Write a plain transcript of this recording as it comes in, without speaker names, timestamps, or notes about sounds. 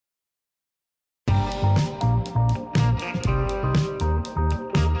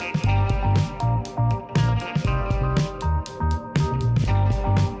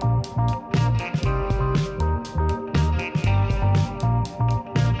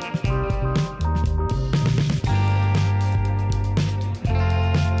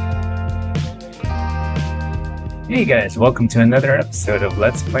Hey guys, welcome to another episode of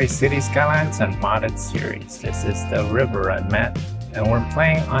Let's Play Cities Skylines Unmodded series. This is the River Run map, and we're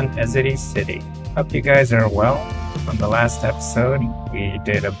playing on Cities City. Hope you guys are well. On the last episode, we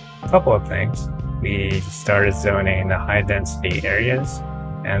did a couple of things. We started zoning the high-density areas,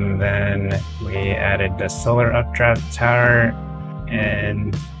 and then we added the solar updraft tower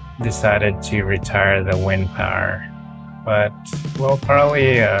and decided to retire the wind power. But we'll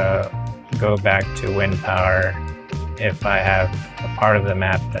probably go back to wind power if I have a part of the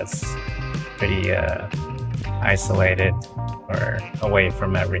map that's pretty isolated or away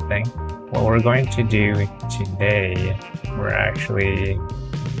from everything. What we're going to do today, we're actually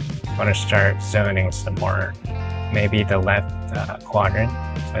going to start zoning some more. Maybe the left quadrant,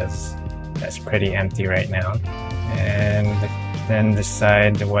 because that's pretty empty right now. And then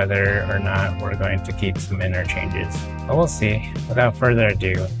decide whether or not we're going to keep some interchanges. But we'll see. Without further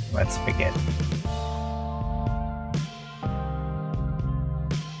ado, let's begin.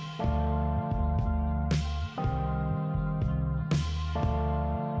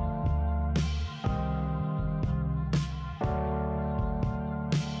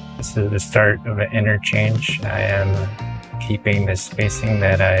 This is the start of an interchange. I am keeping the spacing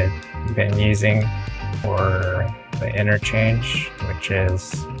that I've been using for the interchange, which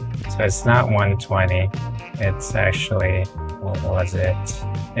is, so it's not 120, it's actually, what was it?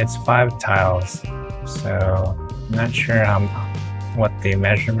 It's 5 tiles, so I'm not sure what the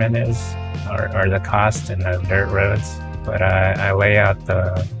measurement is or the cost in the dirt roads, but I lay out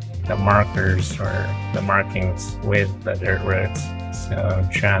the markers or the markings with the dirt roads. So I'm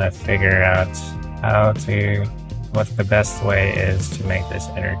trying to figure out what the best way is to make this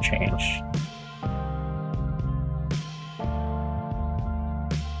interchange.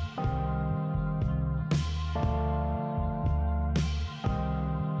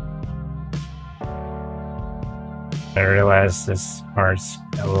 I realize this part's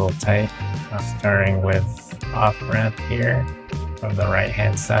a little tight. I'm starting with off-ramp here from the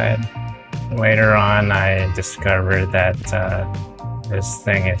right-hand side. Later on, I discovered that this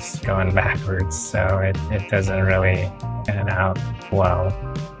thing is going backwards, so it doesn't really pan out well.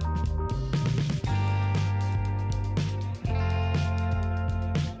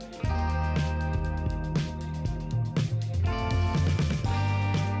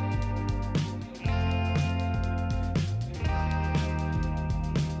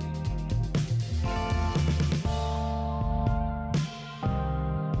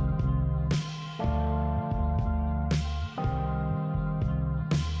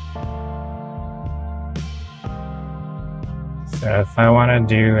 So if I want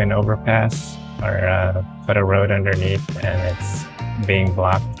to do an overpass or put a road underneath and it's being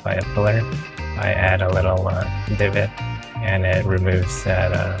blocked by a pillar, I add a little divot and it removes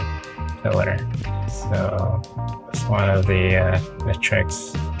that pillar. So it's one of the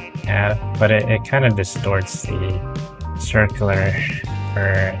tricks. Yeah, but it kind of distorts the circular,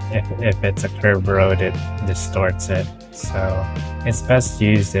 or if it's a curved road, it distorts it. So it's best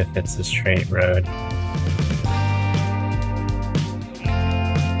used if it's a straight road.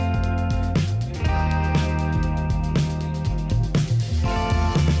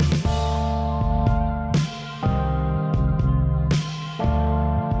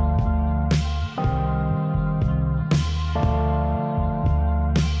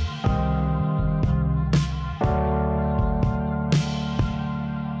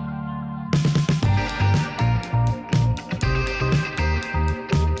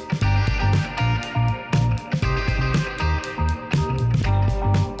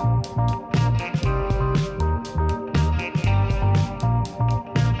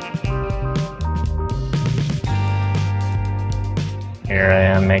 Here I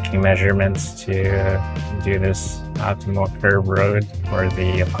am making measurements to do this optimal curve road for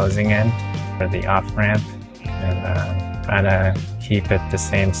the opposing end, for the off-ramp, and trying to keep it the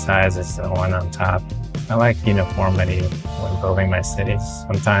same size as the one on top. I like uniformity when building my cities.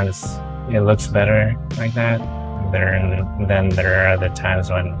 Sometimes it looks better like that, then there are other times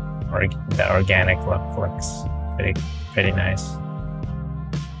when the organic look looks pretty nice.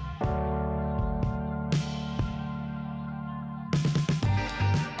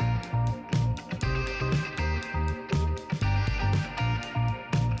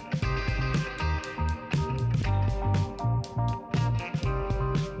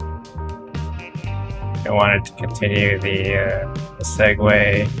 I wanted to continue the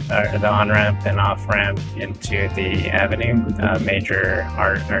segue, or the on-ramp and off-ramp into the avenue, major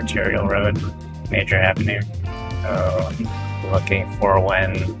arterial road, major avenue. So looking for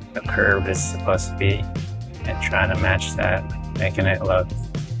when the curve is supposed to be and trying to match that, making it look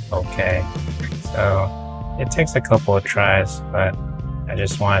okay. So It takes a couple of tries, but I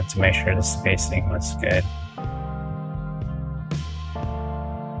just wanted to make sure the spacing was good.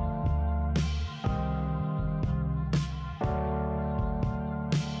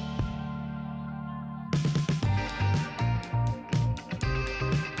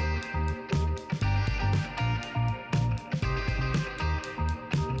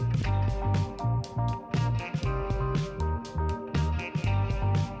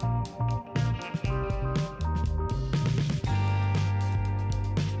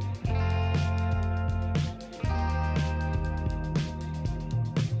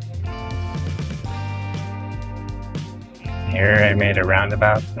 Here I made a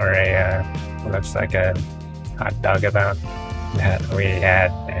roundabout, or looks like a hot dog about that we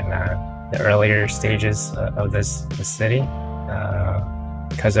had in the earlier stages of this city,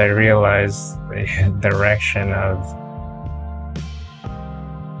 because I realized the direction of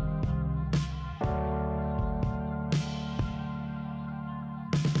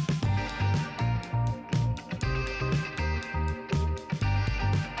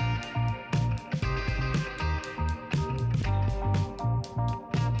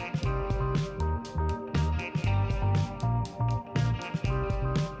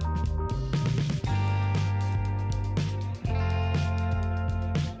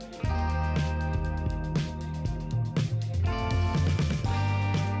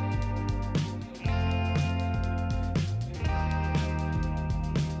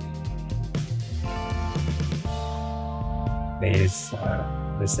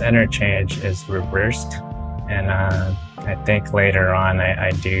this interchange is reversed, and I think later on I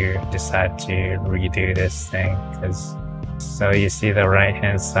do decide to redo this thing, because so you see the right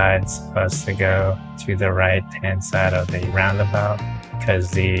hand side supposed to go to the right hand side of the roundabout, because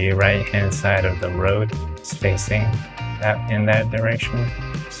the right hand side of the road is facing in that direction.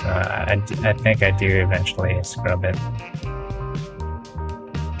 So I think I do eventually scrub it.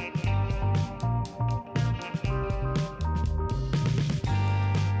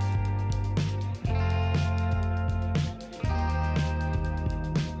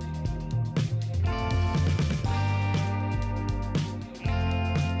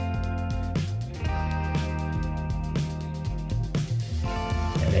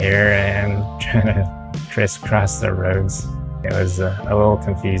 Here I am trying to crisscross the roads. It was a little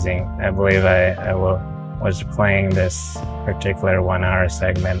confusing. I believe I was playing this particular 1 hour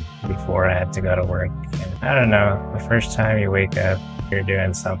segment before I had to go to work. And I don't know, the first time you wake up, you're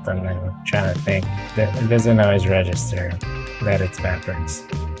doing something and trying to think, it doesn't always register that it's backwards.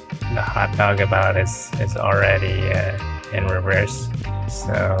 The hot dog about is already in reverse.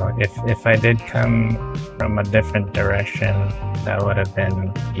 So if I did come from a different direction, that would have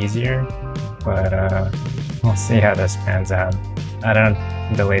been easier, but we'll see how this pans out. I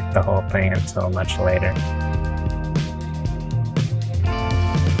don't delete the whole thing until much later.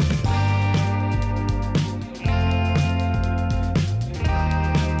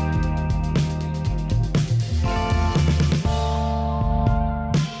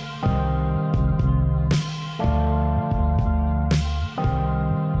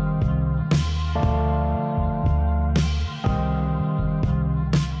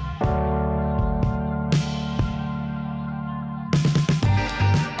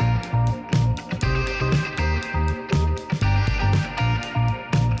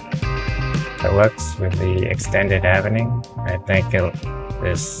 Deluxe with the extended avenue, I think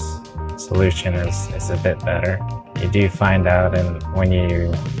this solution is a bit better. You do find out, and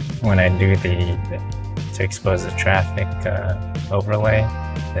when I do to expose the traffic overlay,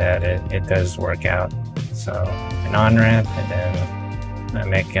 that it does work out. So an on-ramp, and then I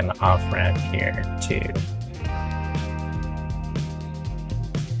make an off-ramp here too.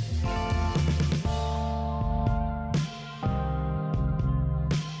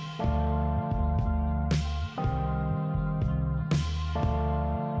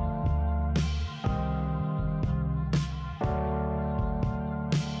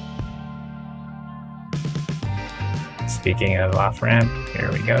 Speaking of off-ramp,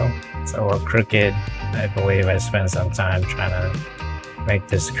 here we go. It's a little crooked. I believe I spent some time trying to make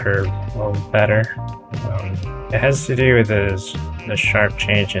this curve a little better. It has to do with the sharp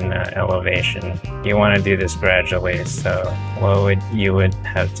change in the elevation. You want to do this gradually, so what you would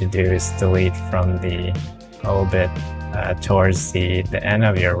have to do is delete from a little bit towards the end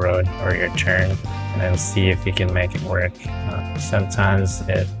of your road or your turn, and then see if you can make it work. Sometimes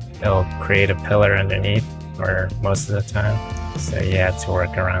it'll create a pillar underneath, or most of the time, so you have to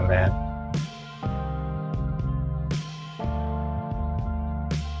work around that.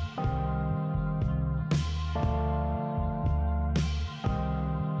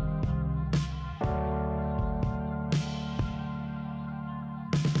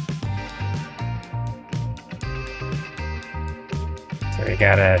 So we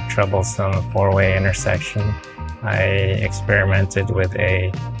got a troublesome four-way intersection. I experimented with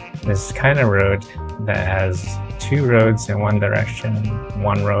this kind of road that has two roads in one direction,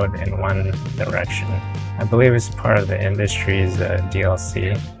 one road in one direction. I believe it's part of the industry's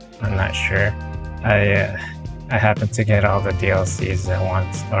DLC. I'm not sure. I happened to get all the DLCs at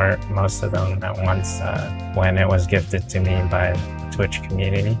once, or most of them at once, when it was gifted to me by the Twitch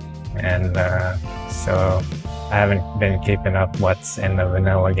community. And so I haven't been keeping up what's in the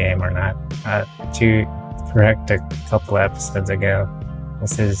vanilla game or not. To correct a couple episodes ago,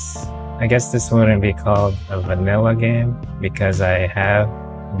 I guess this wouldn't be called a vanilla game because I have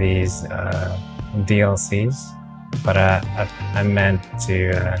these DLCs, but I meant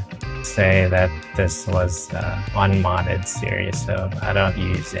to say that this was unmodded series, so I don't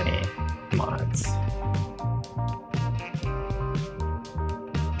use any mods.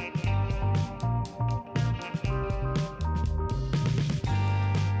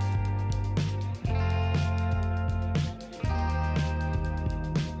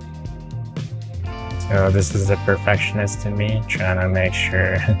 So this is the perfectionist in me, trying to make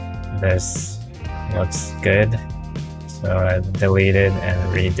sure this looks good. So I deleted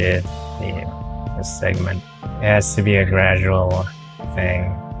and redid the segment. It has to be a gradual thing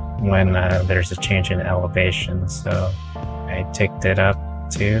when there's a change in elevation. So I ticked it up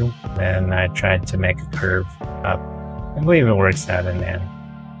too, then I tried to make a curve up. I believe it works out in the end.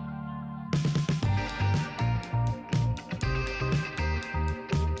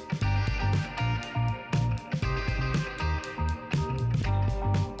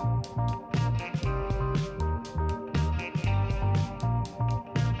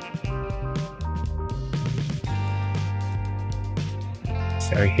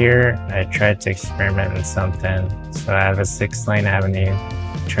 So here I tried to experiment with something. So I have a 6-lane avenue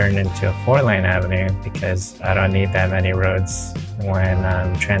turned into a 4-lane avenue because I don't need that many roads when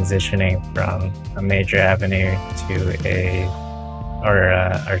I'm transitioning from a major avenue to a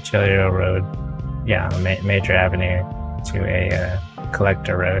arterial road. Yeah, a major avenue to a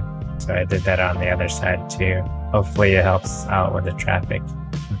collector road. So I did that on the other side too. Hopefully it helps out with the traffic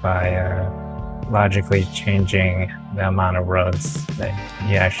by logically changing the amount of roads that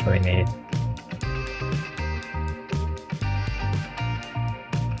you actually need.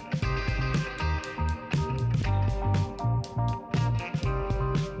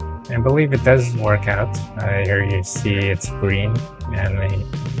 I believe it does work out. Here you see it's green, and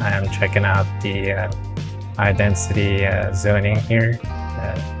I am checking out the high density zoning here.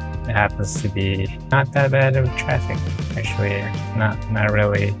 It happens to be not that bad of traffic, actually, not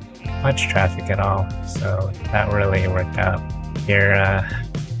really much traffic at all, so that really worked out. Here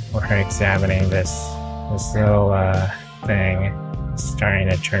we're examining this little thing starting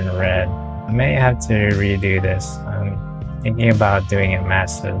to turn red. I may have to redo this. I'm thinking about doing a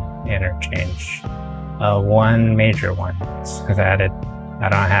massive interchange, one major one, so that I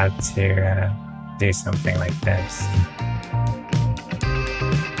don't have to do something like this.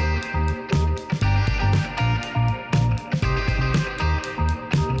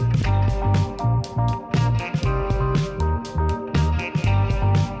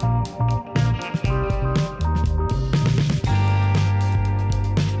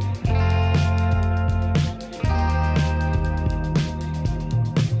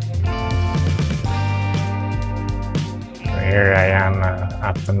 Here I am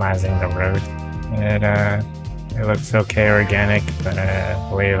optimizing the road. It looks okay organic, but I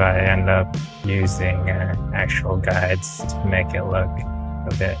believe I end up using actual guides to make it look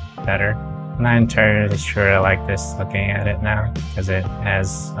a bit better. I'm not entirely sure I like this looking at it now because it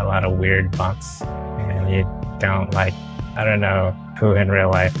has a lot of weird bumps, and you don't like, I don't know who in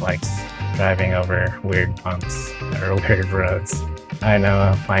real life likes driving over weird bumps or weird roads. I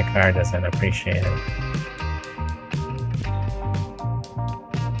know my car doesn't appreciate it.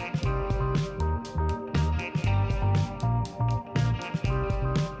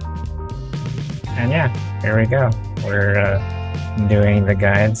 And yeah, here we go. We're doing the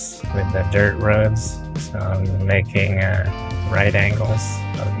guides with the dirt roads. So I'm making right angles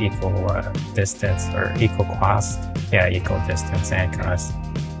of equal distance or equal cost. Yeah, equal distance and cost.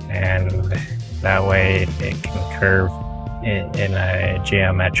 And that way it can curve in a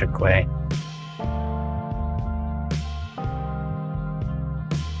geometric way.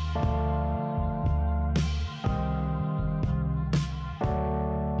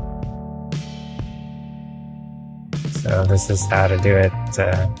 So this is how to do it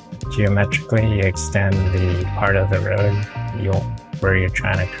geometrically. You extend the part of the road where you're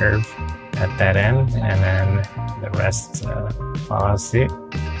trying to curve at that end, and then the rest follows suit.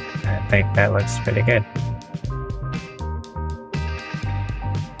 I think that looks pretty good.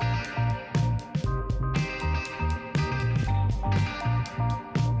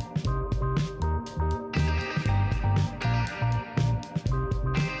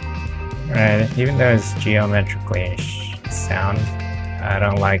 Right, even though it's geometrically sound, I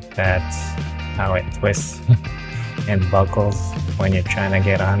don't like that how it twists and buckles when you're trying to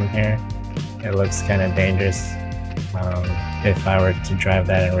get on here. It looks kind of dangerous. If I were to drive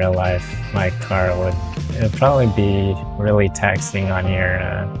that in real life, my car it'd probably be really taxing on your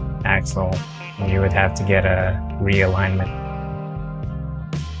axle. You would have to get a realignment.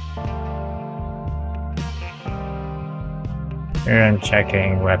 Here I'm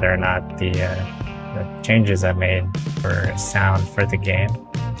checking whether or not the changes I made for sound for the game.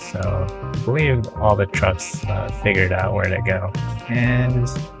 So I believe all the trucks figured out where to go, and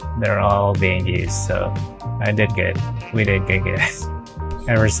they're all being used, so I did good. We did good, guys.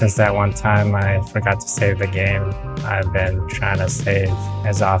 Ever since that one time I forgot to save the game, I've been trying to save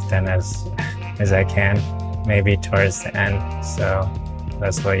as often as I can, maybe towards the end, so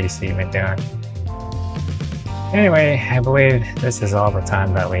that's what you see me doing. Anyway, I believe this is all the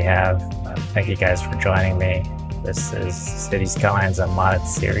time that we have. Thank you guys for joining me. This is Cities Skylines, a modded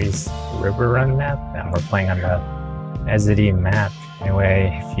series river run map, and we're playing on the NEZO map.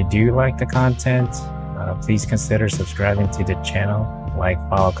 Anyway, if you do like the content, please consider subscribing to the channel. Like,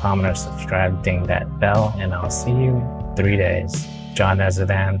 follow, comment, or subscribe, ding that bell, and I'll see you in 3 days. John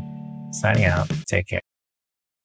Nezodam, signing out. Take care.